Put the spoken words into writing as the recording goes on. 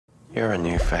You're a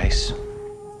new face.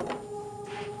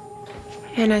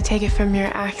 And I take it from your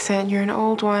accent, you're an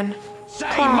old one. Say,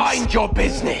 Klaus. mind your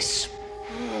business!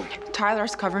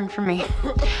 Tyler's covering for me.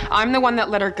 I'm the one that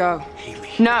let her go. Hayley.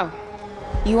 No.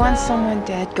 You want someone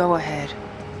dead? Go ahead.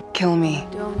 Kill me.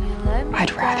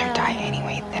 I'd rather die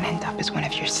anyway than end up as one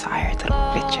of your sired little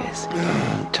bitches.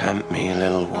 Don't tempt me,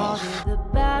 little wolf.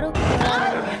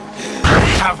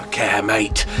 Have a care,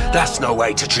 mate. That's no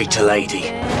way to treat a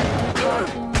lady.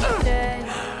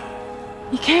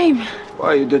 You came.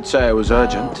 Well, you did say it was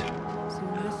urgent.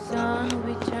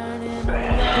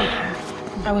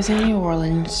 I was in New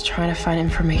Orleans trying to find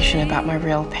information about my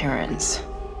real parents.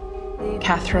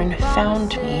 Catherine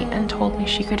found me and told me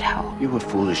she could help. You were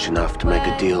foolish enough to make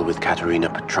a deal with Katerina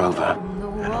Petrova,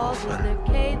 an orphan.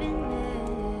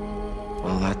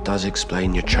 Well, that does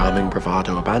explain your charming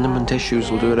bravado. Abandonment issues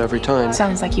will do it every time.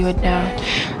 Sounds like you would know.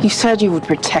 You said you would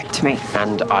protect me.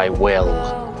 And I will.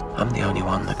 I'm the only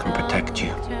one that can protect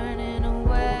you.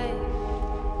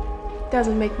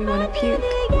 Doesn't make me want to puke.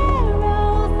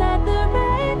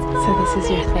 So this is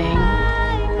your thing?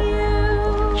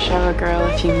 Show a girl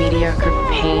a few mediocre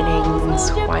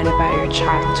paintings, whine about your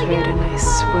childhood, and I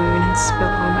swoon and spill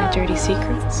all my dirty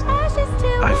secrets?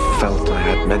 I felt I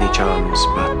had many charms,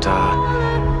 but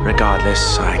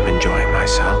regardless, I'm enjoying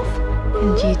myself.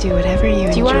 And you do whatever you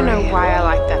enjoy. Do you want to know why I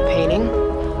like that painting?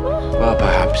 Well,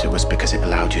 perhaps it was because it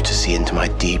allowed you to see into my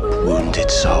deep,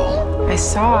 wounded soul. I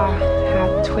saw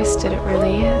how twisted it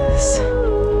really is.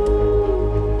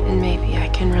 And maybe I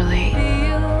can relate.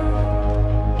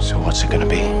 So what's it gonna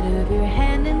be?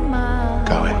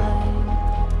 Going?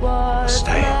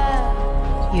 Staying?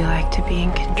 You like to be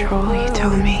in control, you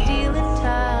told me.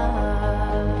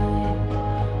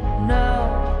 No,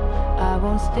 I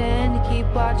won't stand to keep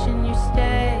watching you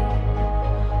stay.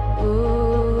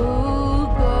 Ooh,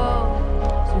 go.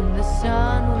 Soon the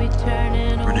sun will be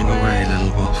turning Running away,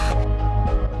 little wolf.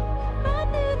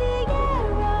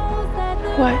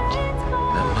 What?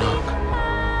 That mark.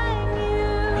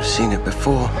 I've seen it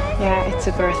before. Yeah, it's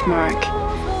a birthmark.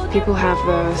 People have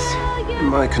those. In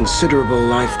my considerable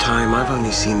lifetime, I've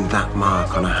only seen that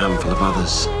mark on a handful of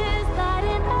others.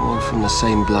 All from the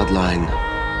same bloodline.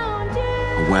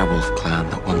 A werewolf clan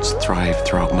that once thrived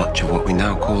throughout much of what we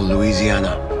now call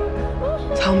Louisiana.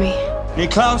 Tell me. Hey,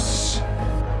 Klaus!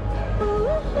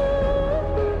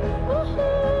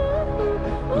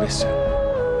 Listen.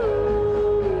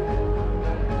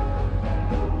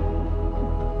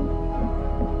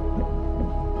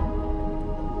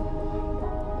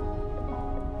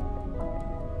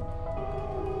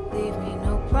 Leave me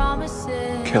no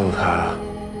promises. Killed her.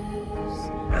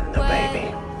 And the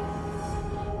baby.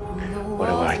 What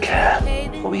do I care?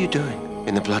 What were you doing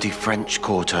in the bloody French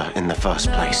Quarter in the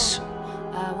first place?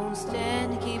 I won't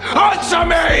stand to keep Answer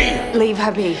me! Leave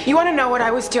her be. You want to know what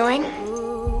I was doing?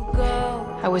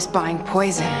 I was buying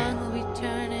poison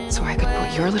so I could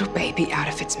put your little baby out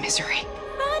of its misery.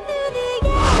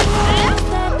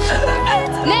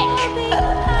 Nick!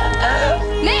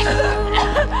 Nick!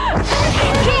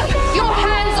 Keep your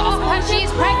hands off her! She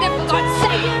is pregnant, for God's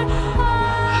sake!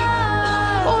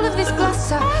 All of this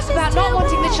bluster about not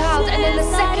wanting the child, and then the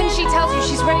second she tells you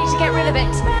she's ready to get rid of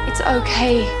it. It's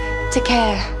okay to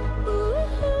care.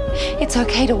 It's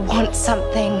okay to want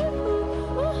something.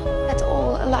 That's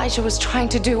all Elijah was trying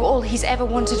to do, all he's ever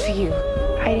wanted for you.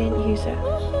 I didn't use it.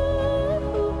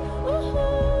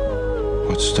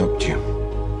 What stopped you?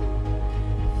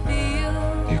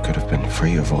 You could have been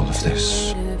free of all of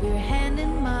this.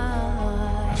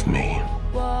 Of me.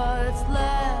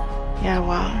 Yeah,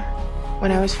 well,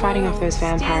 when I was fighting off those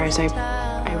vampires,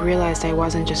 I realized I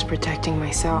wasn't just protecting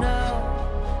myself.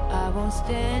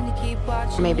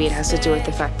 Maybe it has to do with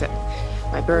the fact that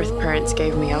my birth parents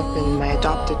gave me up and my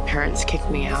adopted parents kicked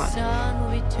me out.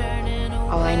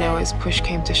 All I know is push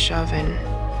came to shove and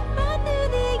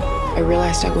I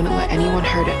realized I wouldn't let anyone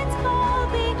hurt it.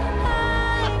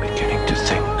 I'm beginning to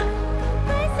think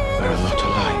we're a lot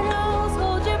alike.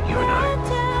 You and I.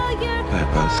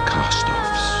 We're both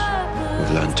cast-offs.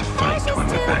 We've learned to fight when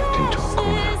we're backed into a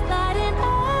corner.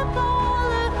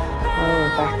 Oh,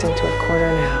 we're backed into a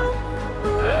corner now.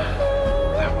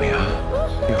 That we are.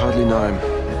 You hardly know him.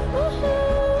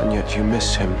 And yet you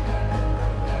miss him.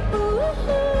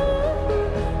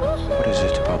 What is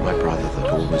it about my brother that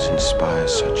always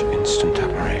inspires such instant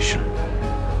admiration?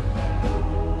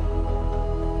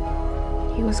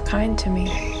 He was kind to me.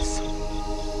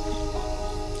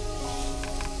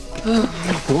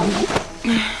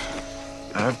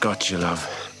 I've got you, love.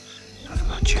 I've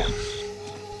got you.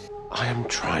 I am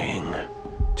trying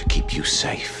to keep you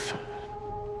safe.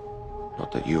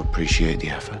 Not that you appreciate the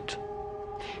effort.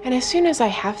 And as soon as I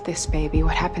have this baby,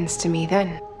 what happens to me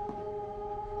then?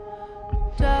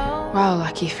 Well,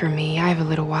 lucky for me, I have a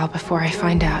little while before I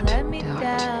find out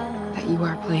that you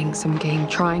are playing some game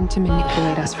trying to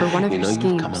manipulate us for one of your schemes.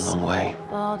 You've come a long way,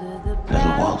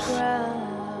 little wolf.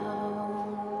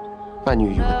 I knew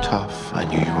you were tough, I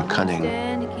knew you were cunning,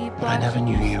 but I never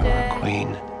knew you were a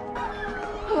queen.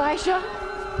 Elijah?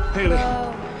 Hayley.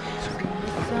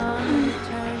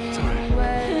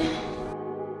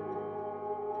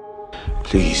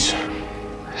 Please,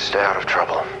 stay out of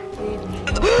trouble.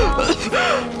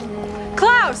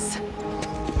 Klaus!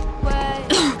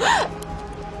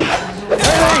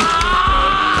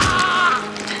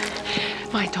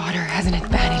 My daughter has an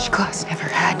advantage Klaus never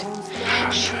had.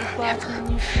 She'll never,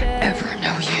 ever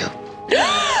know you.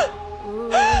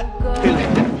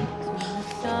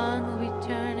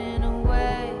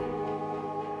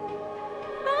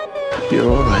 You're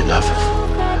all right, love.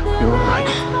 You're all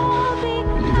right.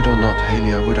 Believe it or not,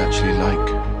 Hayley, I would actually like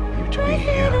you to be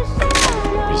here.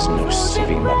 There is no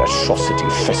silly monstrosity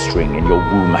festering in your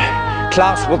womb.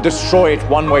 Klaus will destroy it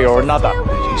one way or another. What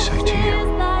did he say to you?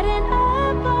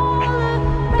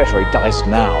 Better he dies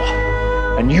now,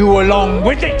 and you along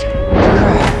with it.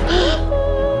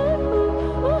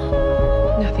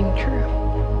 Nothing true.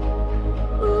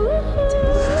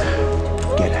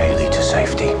 Get Hayley to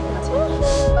safety.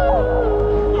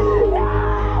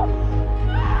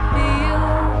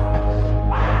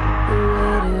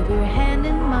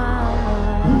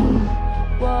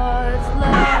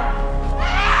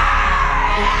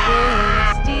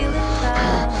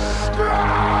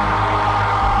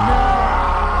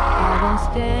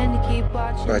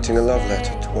 Writing a love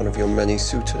letter to one of your many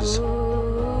suitors. So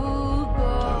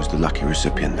I was the lucky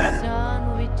recipient then.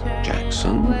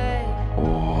 Jackson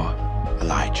or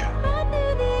Elijah?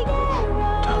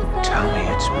 Don't tell me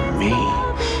it's me.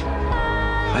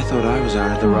 I thought I was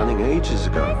out of the running ages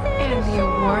ago. And the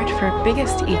award for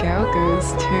biggest ego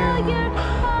goes to...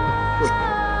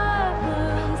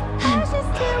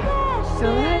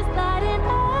 Still there?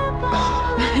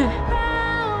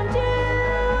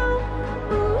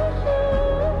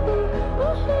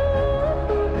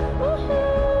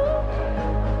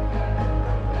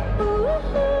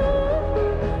 Ooh.